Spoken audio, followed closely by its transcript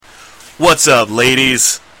What's up,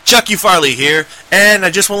 ladies? Chuck U. Farley here, and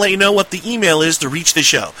I just want to let you know what the email is to reach the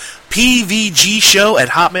show.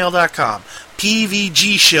 pvgshow@hotmail.com.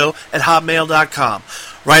 pvgshow@hotmail.com.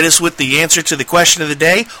 Write us with the answer to the question of the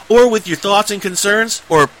day, or with your thoughts and concerns,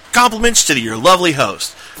 or compliments to your lovely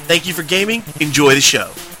host. Thank you for gaming. Enjoy the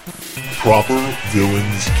show. Proper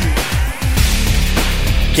Villains Gaming.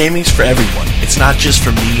 Gaming's for everyone. It's not just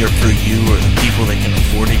for me or for you or the people that can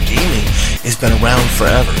afford it. Gaming has been around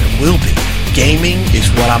forever and will be. Gaming is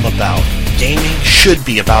what I'm about. Gaming should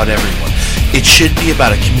be about everyone. It should be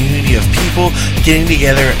about a community of people getting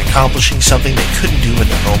together and accomplishing something they couldn't do in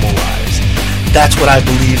their normal lives. That's what I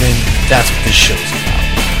believe in. That's what this show's about.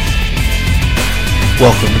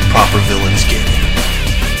 Welcome to Proper Villains Gaming.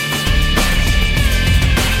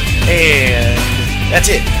 And that's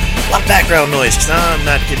it. A lot of background noise because I'm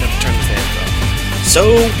not getting up to turn the fans off.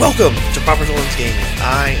 So, welcome to Proper Villains Gaming.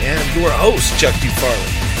 I am your host, Chuck U.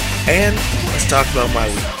 Farley. And let's talk about my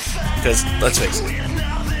week. Because, let's face it,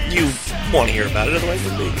 you want to hear about it, otherwise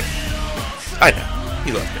you'll leave it. I know.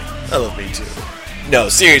 You love me. I love me too. No,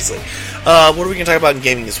 seriously. What are we going to talk about in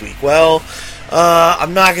gaming this week? Well,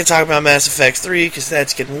 I'm not going to talk about Mass Effect 3 because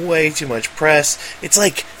that's getting way too much press. It's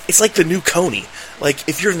like the new Coney. Like,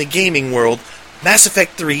 if you're in the gaming world, Mass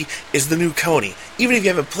Effect 3 is the new Coney. Even if you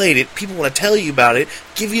haven't played it, people want to tell you about it,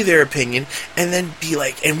 give you their opinion, and then be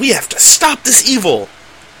like, and we have to stop this evil.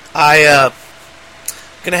 Gonna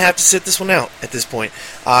have to sit this one out at this point.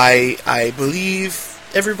 I believe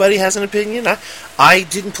everybody has an opinion. I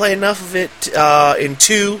didn't play enough of it in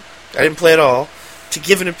 2. I didn't play at all to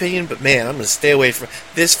give an opinion, but man, I'm gonna stay away from it.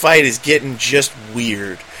 This fight is getting just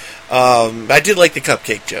weird. I did like the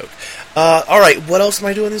cupcake joke. Alright, what else am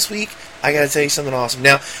I doing this week? I gotta tell you something awesome.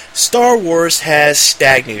 Now, Star Wars has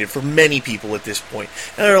stagnated for many people at this point.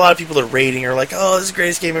 Now, there are a lot of people that are rating are like, oh, this is the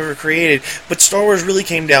greatest game ever created. But Star Wars really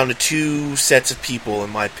came down to two sets of people,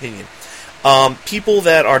 in my opinion. People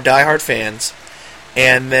that are diehard fans,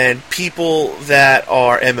 and then people that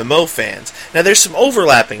are MMO fans. Now, there's some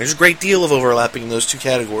overlapping. There's a great deal of overlapping in those two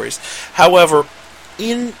categories. However,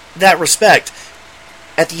 in that respect,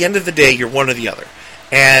 at the end of the day, you're one or the other.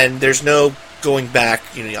 And there's no going back,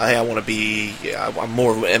 I'm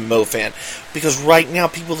more of an MMO fan. Because right now,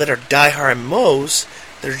 people that are diehard MMOs,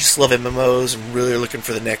 that just love MMOs and really are looking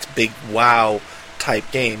for the next big WoW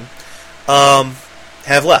type game,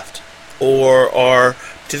 have left. Or are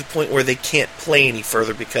to the point where they can't play any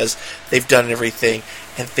further because they've done everything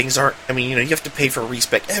and things aren't, you have to pay for a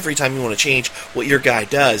respec every time you want to change what your guy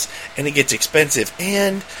does, and it gets expensive,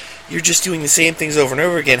 and you're just doing the same things over and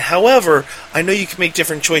over again. However, I know you can make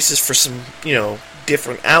different choices for some,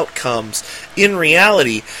 different outcomes. In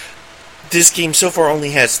reality, this game so far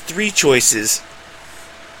only has 3 choices,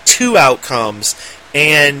 2 outcomes,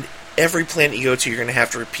 and every planet you go to, you're going to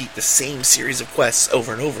have to repeat the same series of quests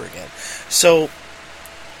over and over again. So,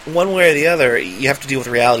 one way or the other, you have to deal with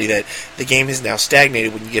the reality that the game has now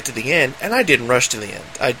stagnated when you get to the end, and I didn't rush to the end.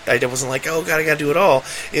 I wasn't like, oh god, I gotta do it all.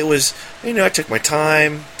 It was, I took my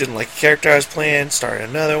time, didn't like the character I was playing, started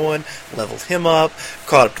another one, leveled him up,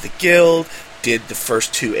 caught up to the guild, did the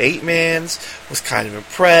first 2 8-mans, was kind of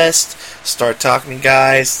impressed, started talking to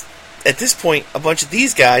guys. At this point, a bunch of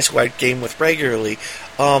these guys who I game with regularly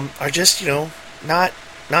are just, not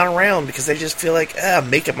around because they just feel like, I'm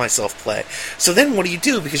making myself play. So then what do you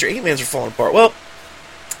do because your 8-mans are falling apart? Well,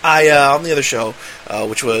 on the other show,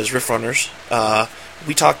 which was Rift Runners,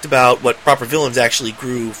 we talked about what Proper Villains actually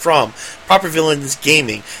grew from. Proper Villains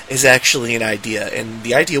Gaming is actually an idea, and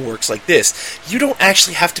the idea works like this. You don't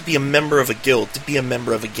actually have to be a member of a guild to be a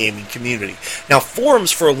member of a gaming community. Now,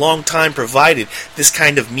 forums for a long time provided this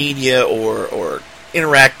kind of media or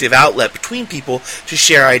interactive outlet between people to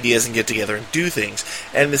share ideas and get together and do things.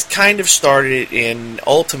 And this kind of started in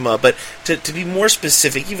Ultima, but to be more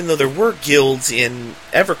specific, even though there were guilds in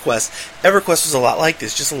EverQuest was a lot like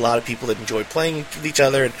this. Just a lot of people that enjoyed playing with each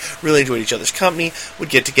other and really enjoyed each other's company would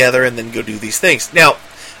get together and then go do these things. Now,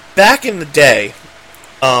 back in the day,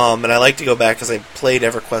 and I like to go back because I played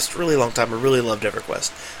EverQuest a really long time. I really loved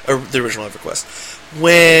EverQuest, or the original EverQuest.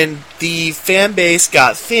 When the fan base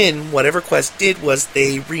got thin, what EverQuest did was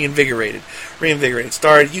they reinvigorated.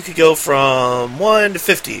 Started, you could go from 1 to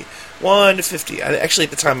 50. Actually,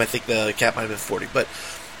 at the time, I think the cap might have been 40, but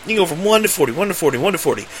you can go from 1 to 40, 1 to 40, 1 to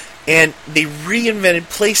 40. And they reinvented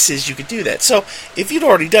places you could do that. So, if you'd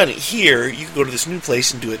already done it here, you could go to this new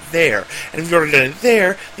place and do it there. And if you'd already done it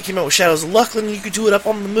there, they came out with Shadows of Lucklin, and you could do it up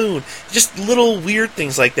on the moon. Just little weird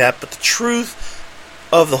things like that. But the truth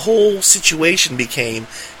of the whole situation became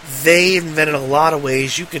they invented a lot of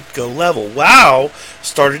ways you could go level. WoW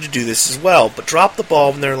started to do this as well, but dropped the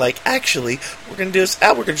ball when they're like, actually, we're going to do this.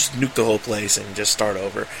 We're going to just nuke the whole place and just start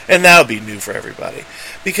over. And that'll be new for everybody.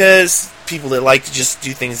 Because people that like to just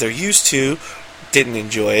do things they're used to didn't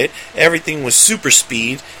enjoy it. Everything was super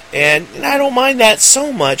speed, and I don't mind that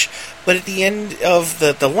so much, but at the end of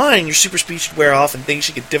the line, your super speed should wear off and things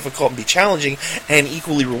should get difficult and be challenging and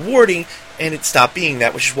equally rewarding, and it stopped being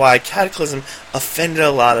that, which is why Cataclysm offended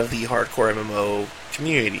a lot of the hardcore MMO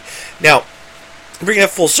community. Now, bringing it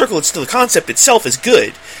full circle, it's still the concept itself is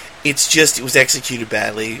good. It's just, it was executed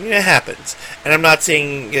badly. It happens. And I'm not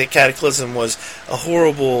saying that Cataclysm was a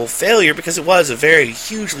horrible failure, because it was a very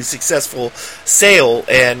hugely successful sale,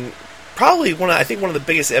 and probably one of the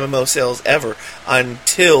biggest MMO sales ever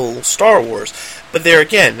until Star Wars. But there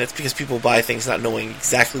again, that's because people buy things not knowing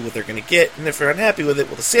exactly what they're going to get, and if they're unhappy with it,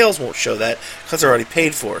 well, the sales won't show that, because they're already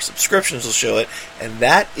paid for. Subscriptions will show it, and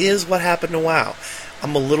that is what happened to WoW.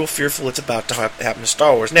 I'm a little fearful it's about to happen to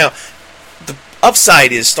Star Wars. Now, the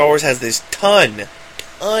upside is Star Wars has this ton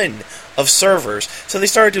of servers, so they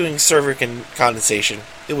started doing server condensation.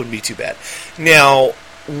 It wouldn't be too bad. Now,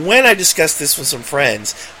 when I discussed this with some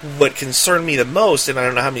friends, what concerned me the most, and I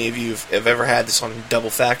don't know how many of you have ever had this on double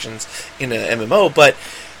factions in an MMO, but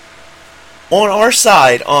on our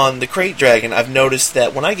side, on the Crate Dragon, I've noticed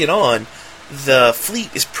that when I get on, the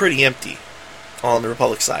fleet is pretty empty on the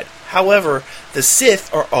Republic side. However, the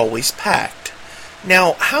Sith are always packed.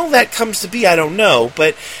 Now, how that comes to be, I don't know,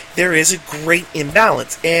 but there is a great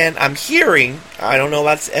imbalance. And I'm hearing, I don't know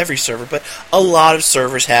about every server, but a lot of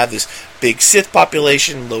servers have this big Sith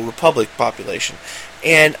population, low Republic population.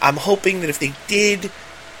 And I'm hoping that if they did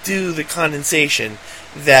do the condensation,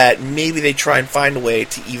 that maybe they try and find a way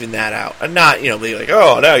to even that out. And not, be like,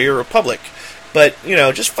 oh, no, you're a Republic. But,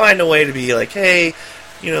 just find a way to be like, hey,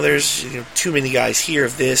 there's too many guys here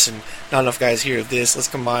of this and not enough guys here of this. Let's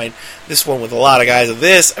combine this one with a lot of guys of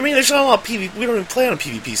this. I mean, there's not a lot of PvP. We don't even play on a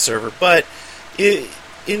PvP server, but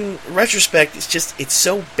in retrospect, it's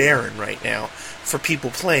so barren right now for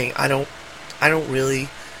people playing. I don't really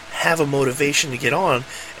have a motivation to get on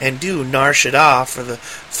and do Nar Shaddaa for the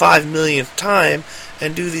 5 millionth time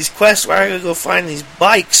and do these quests where I gotta go find these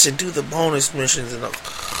bikes and do the bonus missions and.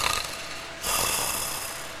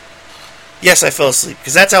 Yes, I fell asleep,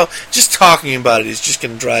 because that's how, just talking about it is just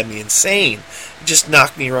going to drive me insane. It just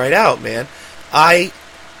knocked me right out, man. I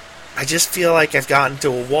just feel like I've gotten to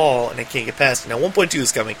a wall, and I can't get past it. Now, 1.2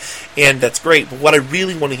 is coming, and that's great, but what I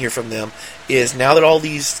really want to hear from them is, now that all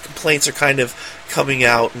these complaints are kind of coming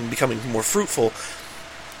out and becoming more fruitful,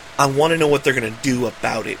 I want to know what they're going to do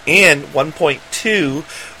about it. And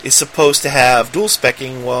 1.2 is supposed to have dual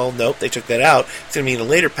specking. Well, nope, they took that out. It's going to be in a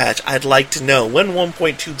later patch. I'd like to know, when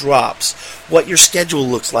 1.2 drops, what your schedule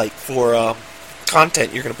looks like for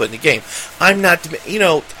content you're going to put in the game. I'm not,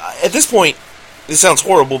 at this point, this sounds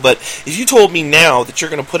horrible, but if you told me now that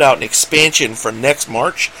you're going to put out an expansion for next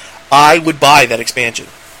March, I would buy that expansion.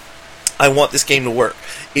 I want this game to work.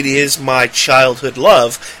 It is my childhood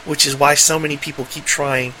love, which is why so many people keep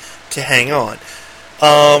trying to hang on.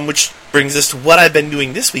 Which brings us to what I've been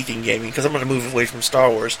doing this week in gaming, because I'm going to move away from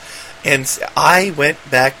Star Wars. And I went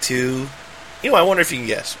back to, I wonder if you can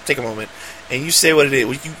guess. Take a moment. And you say what it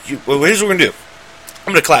is. Here's what we're going to do.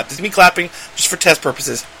 I'm going to clap. This is me clapping just for test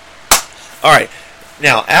purposes. Alright.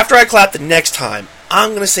 Now, after I clap the next time,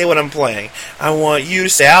 I'm going to say what I'm playing. I want you to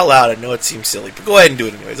say out loud. I know it seems silly, but go ahead and do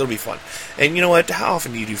it anyways. It'll be fun. And you know what? How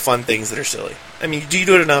often do you do fun things that are silly? I mean, do you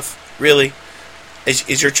do it enough? Really?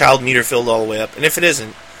 Is your child meter filled all the way up? And if it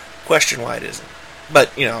isn't, question why it isn't.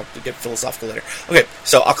 But, we'll get philosophical later. Okay,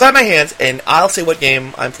 so I'll clap my hands, and I'll say what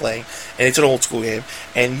game I'm playing. And it's an old school game.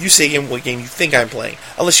 And you say what game you think I'm playing.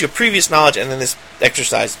 Unless you have previous knowledge, and then this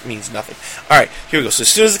exercise means nothing. Alright, here we go. So as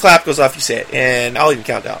soon as the clap goes off, you say it. And I'll even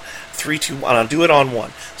count down. 3, 2, 1. I'll do it on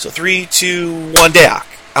 1. So 3, 2, 1, Dayak.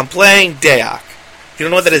 I'm playing Dayak. If you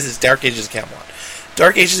don't know what that is, it's Dark Ages of Camelot.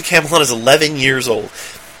 Dark Ages of Camelot is 11 years old.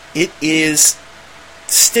 It is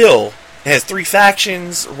still... It has 3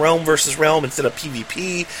 factions, realm versus realm instead of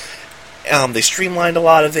PvP. They streamlined a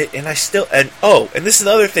lot of it, and and this is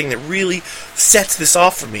the other thing that really sets this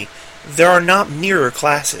off for me. There are not mirror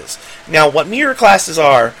classes. Now, what mirror classes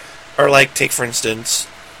are like, take for instance,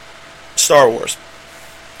 Star Wars.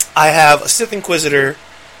 I have a Sith Inquisitor.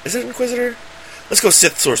 Is it Inquisitor? Let's go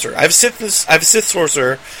Sith Sorcerer. I have a Sith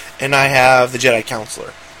Sorcerer, and I have the Jedi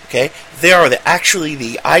Counselor. Okay? They are actually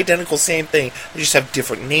the identical same thing. They just have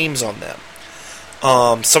different names on them.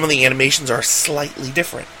 Some of the animations are slightly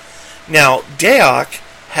different. Now, Dayak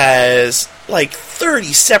has like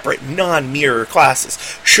 30 separate non-mirror classes.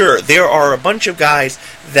 Sure, there are a bunch of guys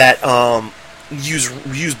that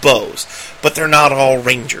use bows, but they're not all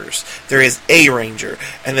rangers. There is a ranger,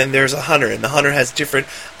 and then there's a hunter, and the hunter has different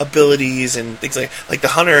abilities and things like the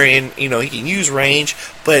hunter in, he can use range,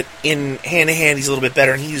 but in hand to hand he's a little bit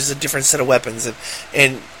better, and he uses a different set of weapons,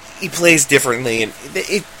 and he plays differently, and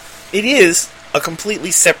it is a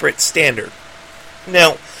completely separate standard.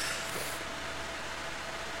 Now,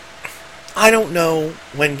 I don't know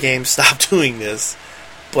when games stopped doing this,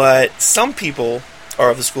 but some people are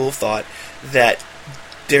of the school of thought that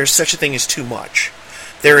there's such a thing as too much.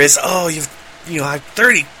 There is, I have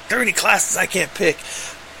 30 classes I can't pick.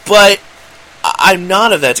 But I'm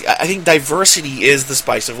not of that. I think diversity is the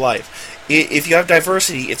spice of life. If you have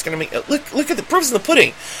diversity, it's going to make... Look at the proofs in the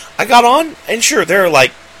pudding. I got on, and sure, there are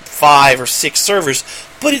like 5 or 6 servers,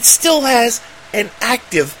 but it still has an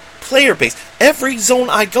active player base. Every zone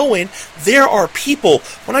I go in, there are people.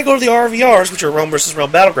 When I go to the RVRs, which are Realm vs.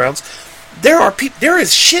 Realm Battlegrounds, there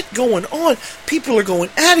is shit going on. People are going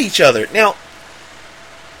at each other. Now,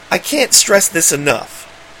 I can't stress this enough,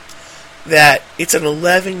 that it's an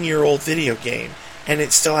 11-year-old video game, and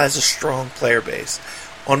it still has a strong player base.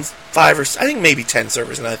 On 5 or... I think maybe 10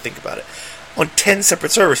 servers, now that I think about it. On 10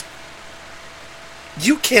 separate servers.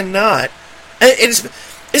 You cannot...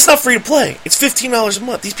 It's not free to play. It's $15 a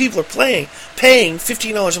month. These people are paying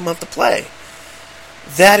 $15 a month to play.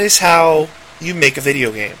 That is how you make a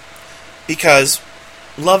video game. Because,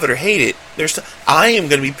 love it or hate it, I am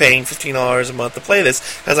going to be paying $15 a month to play this,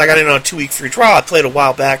 because I got in on a 2-week free trial. I played a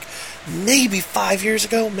while back, maybe 5 years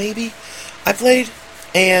ago, maybe, I played,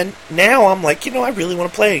 and now I'm like, I really want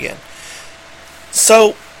to play again.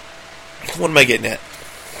 So, what am I getting at?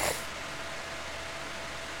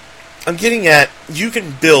 I'm getting at, you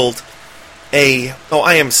can build I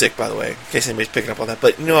am sick, by the way, in case anybody's picking up on that,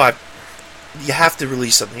 but, you have to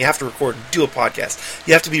release something. You have to record and do a podcast.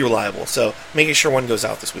 You have to be reliable. So, making sure one goes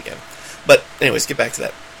out this weekend. But, anyways, get back to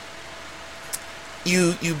that.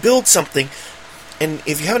 You build something, and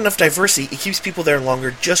if you have enough diversity, it keeps people there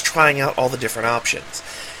longer just trying out all the different options.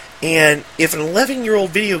 And if an 11-year-old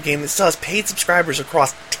video game that still has paid subscribers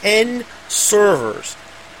across 10 servers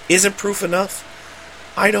isn't proof enough,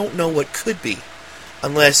 I don't know what could be.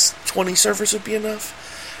 Unless 20 servers would be enough.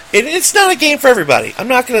 It's not a game for everybody. I'm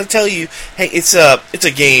not going to tell you, hey, it's a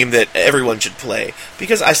game that everyone should play,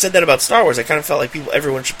 because I said that about Star Wars. I kind of felt like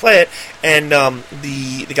everyone should play it, and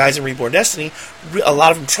the guys in Reborn Destiny, a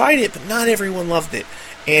lot of them tried it, but not everyone loved it,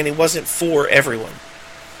 and it wasn't for everyone.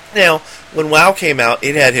 Now, when WoW came out,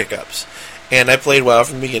 it had hiccups, and I played WoW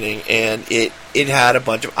from the beginning, and it had a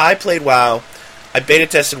bunch of... I played WoW, I beta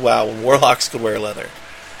tested WoW when Warlocks could wear leather,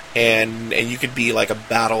 and you could be like a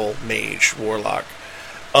battle mage Warlock.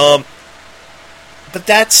 But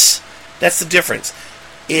that's the difference.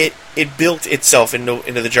 It built itself into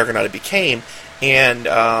the juggernaut it became, and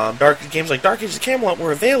games like Dark Age of Camelot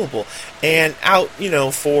were available and out,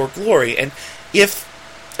 for glory. And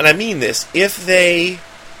I mean this,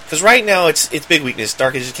 because right now its big weakness,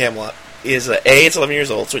 Dark Age of Camelot, is it's 11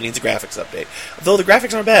 years old, so it needs a graphics update. Though the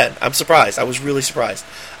graphics aren't bad, I'm surprised. I was really surprised.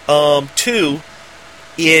 2,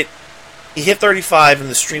 you hit 35 and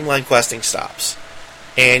the streamlined questing stops.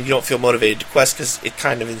 And you don't feel motivated to quest because it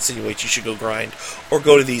kind of insinuates you should go grind or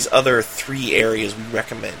go to these other 3 areas we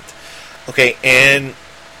recommend. Okay,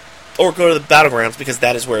 or go to the battlegrounds because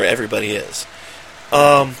that is where everybody is.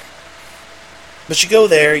 But you go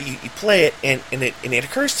there, you play it, and it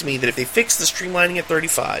occurs to me that if they fix the streamlining at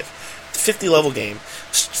 35, 50 level game,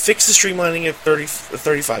 fix the streamlining at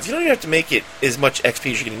 35, you don't even have to make it as much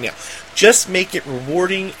XP as you're getting now. Just make it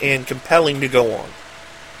rewarding and compelling to go on.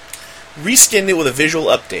 Reskin it with a visual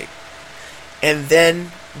update, and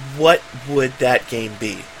then what would that game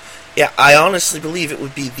be? Yeah, I honestly believe it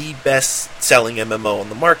would be the best-selling MMO on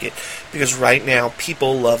the market, because right now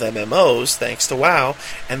people love MMOs thanks to WoW,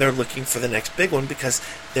 and they're looking for the next big one because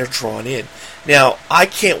they're drawn in. Now, I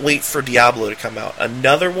can't wait for Diablo to come out.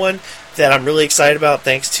 Another one that I'm really excited about,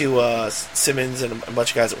 thanks to Simmons and a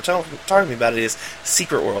bunch of guys that were talking to me about it, is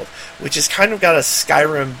Secret World, which has kind of got a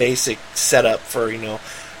Skyrim basic setup for,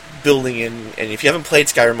 building in, and if you haven't played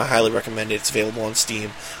Skyrim, I highly recommend it. It's available on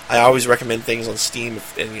Steam. I always recommend things on Steam,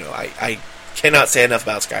 I cannot say enough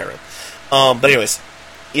about Skyrim. But anyways,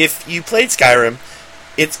 if you played Skyrim,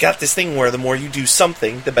 it's got this thing where the more you do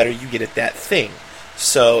something, the better you get at that thing.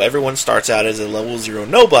 So everyone starts out as a level 0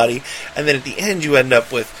 nobody, and then at the end you end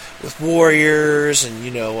up with warriors, and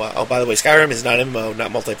by the way, Skyrim is not MMO,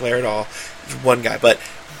 not multiplayer at all. It's one guy, but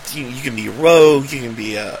you can be a rogue, you can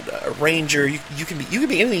be a ranger, you can be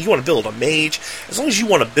anything you want to build, a mage. As long as you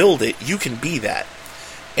want to build it, you can be that.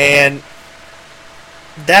 And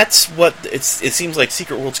that's what it seems like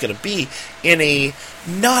Secret World's going to be in a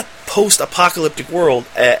not post-apocalyptic world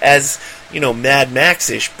as, Mad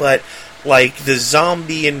Max-ish, but like the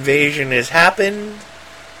zombie invasion has happened,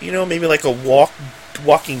 maybe like a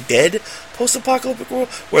Walking Dead post-apocalyptic world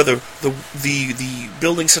where the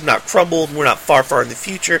buildings have not crumbled and we're not far in the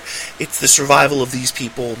future. It's the survival of these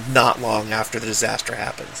people not long after the disaster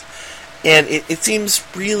happens. And it seems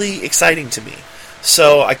really exciting to me.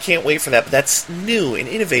 So I can't wait for that, but that's new and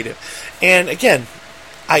innovative. And again,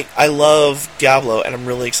 I love Diablo, and I'm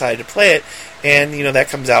really excited to play it, and, that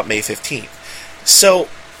comes out May 15th. So,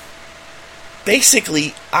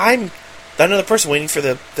 basically, I'm another person waiting for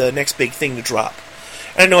the next big thing to drop.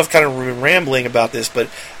 And I know I've kind of been rambling about this, but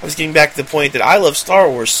I was getting back to the point that I love Star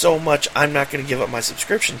Wars so much, I'm not going to give up my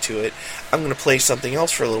subscription to it. I'm going to play something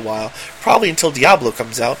else for a little while, probably until Diablo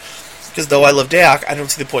comes out. Because though I love Dayak, I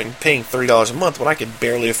don't see the point in paying $30 a month when I can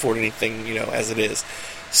barely afford anything, as it is.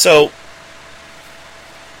 So,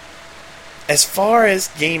 as far as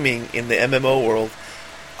gaming in the MMO world,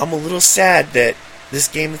 I'm a little sad that this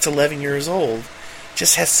game that's 11 years old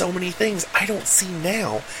just has so many things I don't see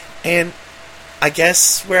now. And I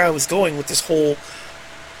guess where I was going with this whole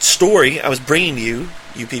story I was bringing to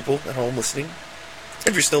you people at home listening, if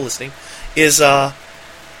you're still listening, is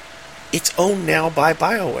it's owned now by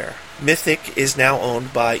BioWare. Mythic is now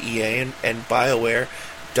owned by EA, and BioWare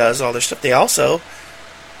does all their stuff. They also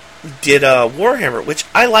did Warhammer, which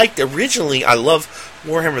I liked originally. I love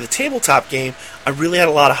Warhammer, the tabletop game. I really had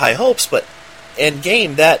a lot of high hopes, but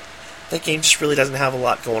endgame, that game just really doesn't have a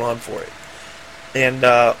lot going on for it. And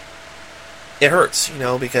it hurts,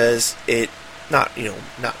 because it, not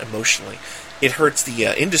emotionally, it hurts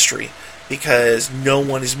the industry, because no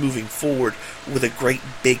one is moving forward with a great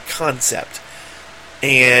big concept.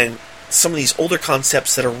 And some of these older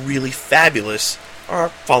concepts that are really fabulous are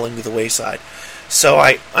falling to the wayside. So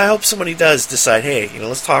I hope somebody does decide, hey,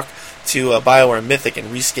 let's talk to BioWare and Mythic and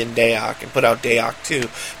reskin Dayak and put out Dayak 2.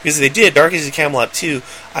 Because if they did, Dark Ages of Camelot 2,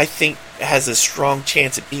 I think has a strong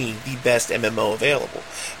chance at being the best MMO available.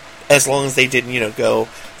 As long as they didn't, go,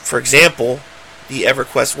 for example, the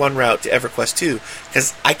EverQuest 1 route to EverQuest 2,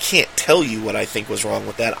 because I can't tell you what I think was wrong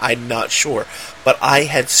with that. I'm not sure. But I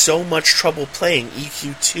had so much trouble playing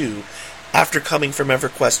EQ2 after coming from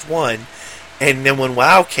EverQuest 1, and then when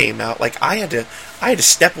WoW came out, I had to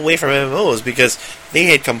step away from MMOs because they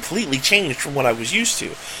had completely changed from what I was used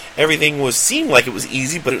to. Everything seemed like it was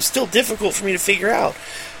easy, but it was still difficult for me to figure out.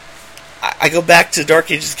 I go back to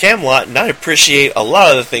Dark Ages of Camelot, and I appreciate a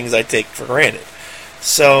lot of the things I take for granted.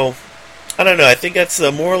 So, I don't know, I think that's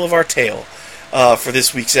the moral of our tale for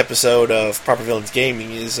this week's episode of Proper Villains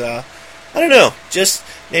Gaming is, I don't know, just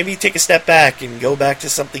maybe take a step back and go back to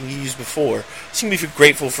something you used before. Seem to be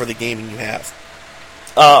grateful for the gaming you have.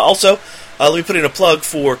 Also, let me put in a plug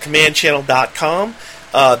for CommandChannel.com.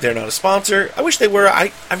 They're not a sponsor. I wish they were.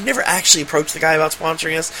 I've never actually approached the guy about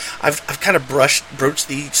sponsoring us. I've kind of broached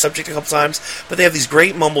the subject a couple times, but they have these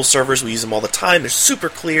great Mumble servers. We use them all the time. They're super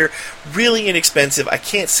clear, really inexpensive. I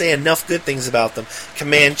can't say enough good things about them.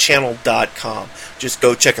 CommandChannel.com. Just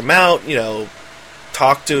go check them out.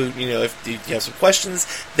 Talk to, if you have some questions.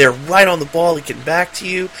 They're right on the ball at getting back to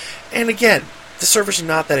you. And again, the servers are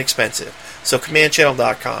not that expensive. So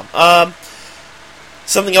CommandChannel.com.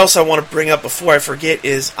 Something else I want to bring up before I forget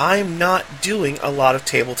is I'm not doing a lot of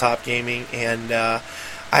tabletop gaming, and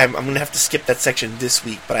I'm going to have to skip that section this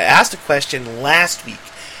week. But I asked a question last week.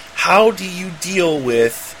 How do you deal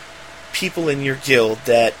with people in your guild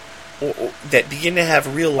that begin to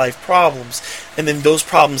have real-life problems, and then those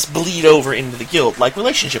problems bleed over into the guild, like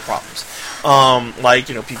relationship problems?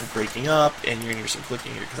 People breaking up, and you're going to hear some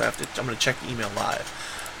clicking here, because I'm going to check the email live.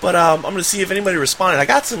 But I'm going to see if anybody responded. I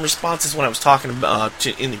got some responses when I was talking in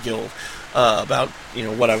the guild about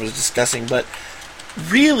what I was discussing. But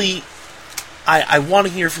really, I want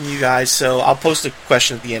to hear from you guys. So I'll post a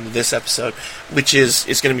question at the end of this episode, which is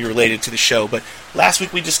going to be related to the show. But last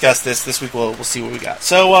week we discussed this. This week we'll see what we got.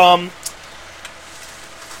 So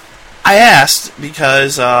I asked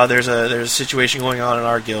because there's a situation going on in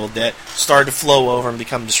our guild that started to flow over and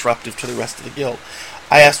become disruptive to the rest of the guild.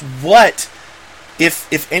 I asked what,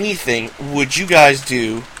 if anything, would you guys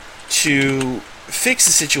do to fix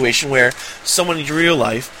the situation where someone in your real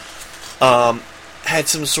life had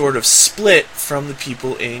some sort of split from the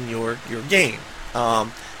people in your game,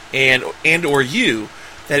 and or you,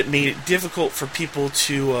 that it made it difficult for people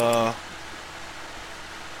to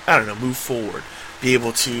move forward, be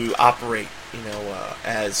able to operate,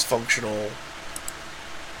 as functional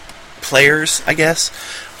players, I guess.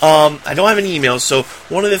 I don't have any emails, so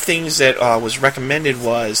one of the things that was recommended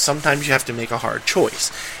was sometimes you have to make a hard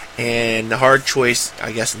choice. And the hard choice,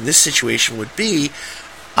 I guess, in this situation would be,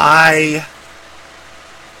 I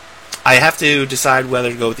have to decide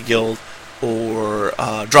whether to go with the guild or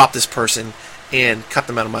drop this person and cut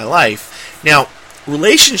them out of my life. Now,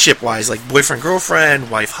 relationship-wise, like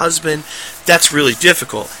boyfriend-girlfriend, wife-husband, that's really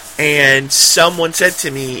difficult. And someone said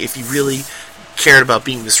to me, if you really cared about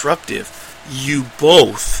being disruptive, you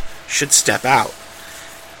both should step out.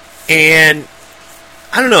 And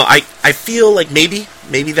I don't know, I feel like maybe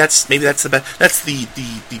that's the best. That's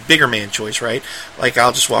the bigger man choice, right? Like,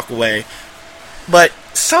 I'll just walk away. But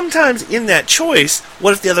sometimes in that choice,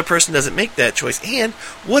 what if the other person doesn't make that choice? And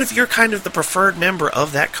what if you're kind of the preferred member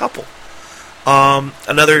of that couple?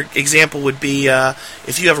 Another example would be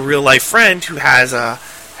if you have a real life friend who has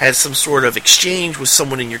some sort of exchange with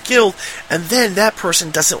someone in your guild, and then that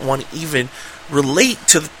person doesn't want to even relate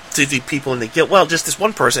to the people in the guild. Well, just this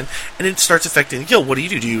one person, and it starts affecting the guild. What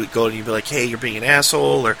do? Do you go and you be like, hey, you're being an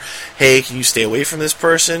asshole, or hey, can you stay away from this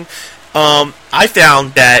person? I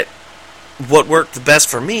found that what worked the best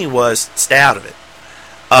for me was stay out of it.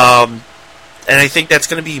 And I think that's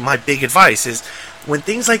going to be my big advice is, when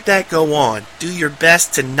things like that go on, do your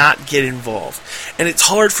best to not get involved. And it's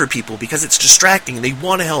hard for people because it's distracting and they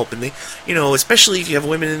want to help. And they, especially if you have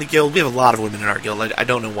women in the guild. We have a lot of women in our guild. I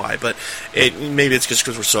don't know why, but maybe it's just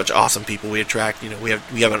because we're such awesome people. We attract, we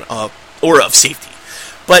have an aura of safety.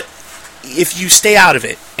 But if you stay out of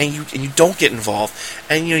it and you don't get involved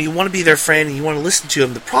and, you want to be their friend and you want to listen to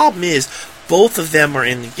them, the problem is both of them are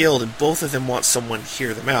in the guild and both of them want someone to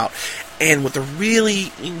hear them out. And what they're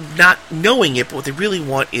really, not knowing it, but what they really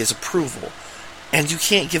want is approval. And you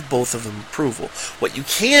can't give both of them approval. What you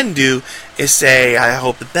can do is say, I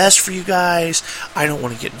hope the best for you guys. I don't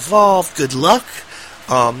want to get involved. Good luck.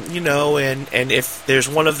 And if there's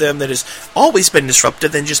one of them that has always been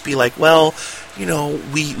disruptive, then just be like, well,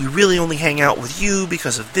 we really only hang out with you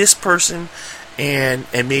because of this person. And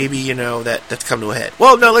maybe, that's come to a head.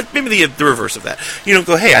 Well, no, maybe the reverse of that.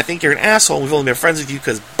 Go, hey, I think you're an asshole. We've only been friends with you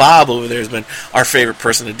because Bob over there has been our favorite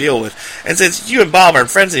person to deal with. And since you and Bob aren't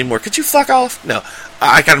friends anymore, could you fuck off? No,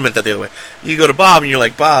 I kind of meant that the other way. You go to Bob and you're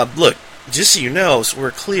like, Bob, look, just so you know, so we're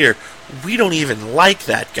clear, we don't even like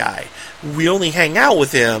that guy. We only hang out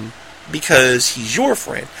with him because he's your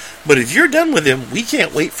friend. But if you're done with him, we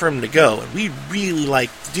can't wait for him to go. And we really like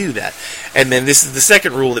to do that. And then this is the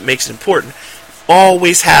second rule that makes it important.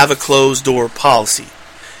 Always have a closed door policy.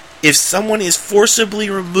 If someone is forcibly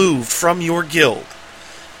removed from your guild,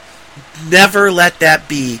 never let that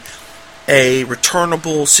be a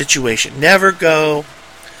returnable situation. Never go,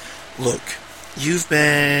 look, you've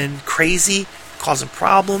been crazy, causing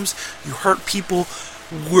problems, you hurt people,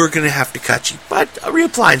 we're going to have to cut you. But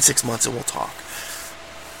reapply in 6 months and we'll talk.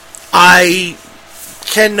 I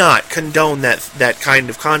cannot condone that kind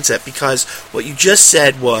of concept, because what you just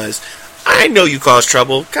said was, I know you caused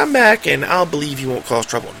trouble. Come back and I'll believe you won't cause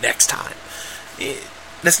trouble next time.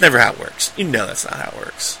 That's never how it works. That's not how it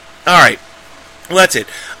works. Alright. Well, that's it.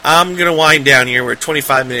 I'm going to wind down here. We're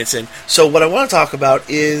 25 minutes in. So what I want to talk about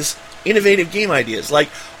is innovative game ideas. Like,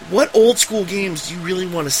 what old school games do you really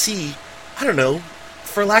want to see, I don't know,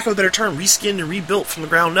 for lack of a better term, reskinned and rebuilt from the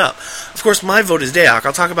ground up? Of course, my vote is Daok.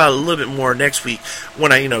 I'll talk about it a little bit more next week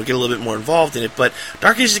when I, get a little bit more involved in it. But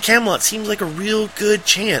Dark Ages of Camelot seems like a real good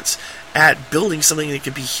chance at building something that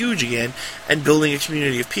could be huge again and building a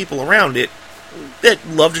community of people around it that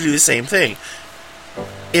love to do the same thing.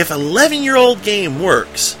 If an 11-year-old game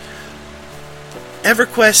works,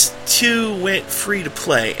 EverQuest 2 went free to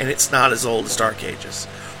play and it's not as old as Dark Ages.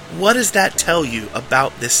 What does that tell you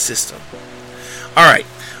about this system? Alright,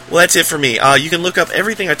 well, that's it for me. You can look up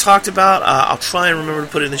everything I talked about. I'll try and remember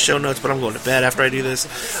to put it in the show notes, but I'm going to bed after I do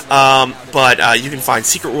this. But you can find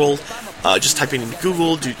Secret World. Just type in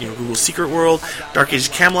Google, Google Secret World. Dark Ages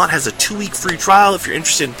Camelot has a 2-week free trial if you're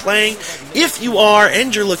interested in playing. If you are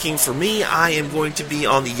and you're looking for me, I am going to be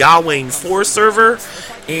on the Yawain 4 server,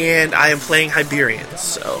 and I am playing Hyperion.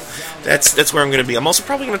 So that's where I'm going to be. I'm also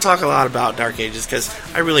probably going to talk a lot about Dark Ages because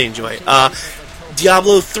I really enjoy it.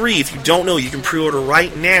 Diablo 3, if you don't know, you can pre-order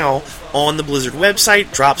right now on the Blizzard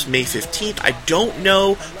website. Drops May 15th. I don't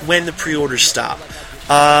know when the pre-orders stop.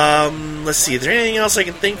 Let's see, is there anything else I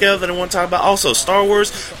can think of that I want to talk about? Also, Star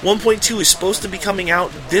Wars 1.2 is supposed to be coming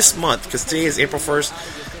out this month, because today is April 1st.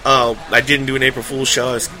 I didn't do an April Fool's show.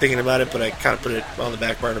 I was thinking about it, but I kind of put it on the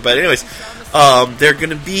back burner. But anyways, they're going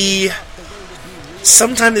to be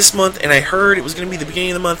sometime this month, and I heard it was going to be the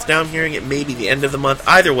beginning of the month. Now I'm hearing it may be the end of the month.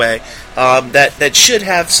 Either way, that should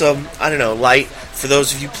have some, light for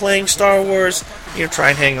those of you playing Star Wars. Try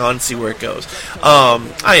and hang on and see where it goes.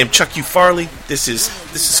 I am Chuck U. Farley. This is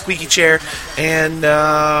Squeaky Chair, and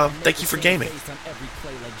thank you for gaming.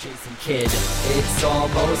 kid. It's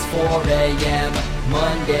almost 4 a.m.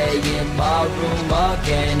 Monday in my room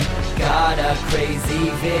again. Got a crazy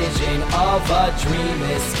vision of a dream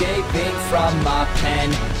escaping from my pen.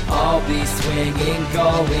 I'll be swinging,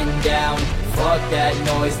 going down. Fuck that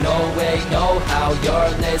noise, no way, no how.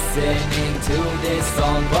 You're listening to this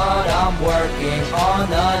song, but I'm working on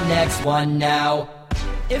the next one now.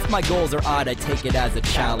 If my goals are odd, I take it as a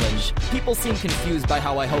challenge. People seem confused by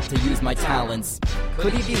how I hope to use my talents.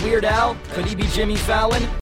 Could he be Weird Al? Could he be Jimmy Fallon?